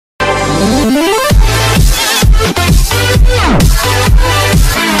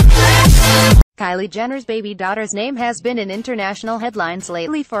Kylie Jenner's baby daughter's name has been in international headlines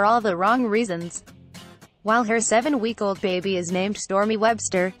lately for all the wrong reasons. While her 7-week-old baby is named Stormi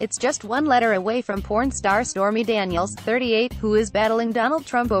Webster, it's just one letter away from porn star Stormy Daniels, 38, who is battling Donald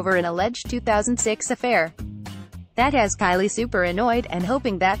Trump over an alleged 2006 affair. That has Kylie super annoyed, and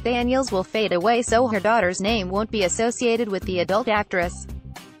hoping that Daniels will fade away so her daughter's name won't be associated with the adult actress.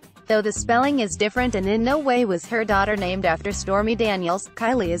 Though the spelling is different and in no way was her daughter named after Stormy Daniels,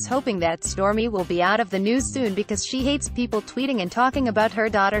 Kylie is hoping that Stormy will be out of the news soon because she hates people tweeting and talking about her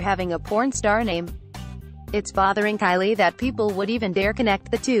daughter having a porn star name. It's bothering Kylie that people would even dare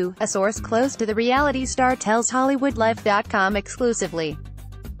connect the two, a source close to the reality star tells HollywoodLife.com exclusively.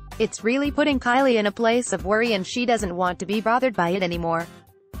 It's really putting Kylie in a place of worry and she doesn't want to be bothered by it anymore.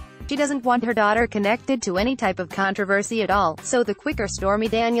 She doesn't want her daughter connected to any type of controversy at all, so the quicker Stormy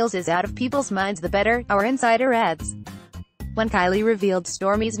Daniels is out of people's minds the better, our insider adds. When Kylie revealed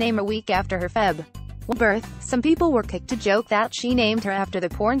Stormy's name a week after her Feb. 1 birth, some people were quick to joke that she named her after the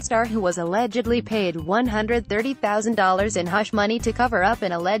porn star who was allegedly paid $130,000 in hush money to cover up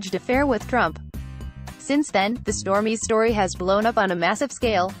an alleged affair with Trump. Since then, the Stormy story has blown up on a massive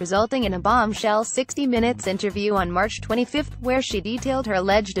scale, resulting in a bombshell 60 Minutes interview on March 25 where she detailed her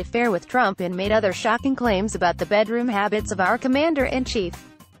alleged affair with Trump and made other shocking claims about the bedroom habits of our commander-in-chief.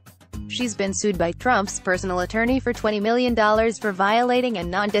 She's been sued by Trump's personal attorney for $20 million for violating a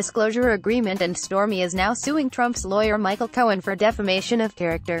non-disclosure agreement, and Stormy is now suing Trump's lawyer Michael Cohen for defamation of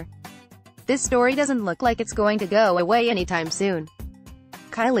character. This story doesn't look like it's going to go away anytime soon.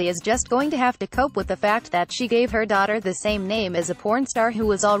 Kylie is just going to have to cope with the fact that she gave her daughter the same name as a porn star who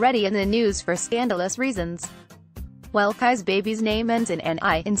was already in the news for scandalous reasons. Well, Kylie's baby's name ends in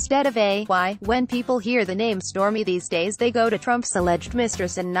N-I instead of A-Y. When people hear the name Stormy these days they go to Trump's alleged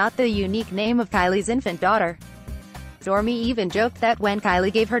mistress and not the unique name of Kylie's infant daughter. Stormy even joked that when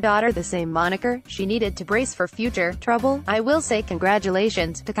Kylie gave her daughter the same moniker, she needed to brace for future trouble. "I will say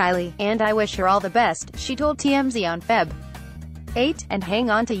congratulations to Kylie, and I wish her all the best," she told TMZ on Feb. 8, and hang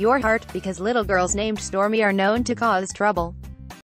on to your heart, because little girls named Stormy are known to cause trouble.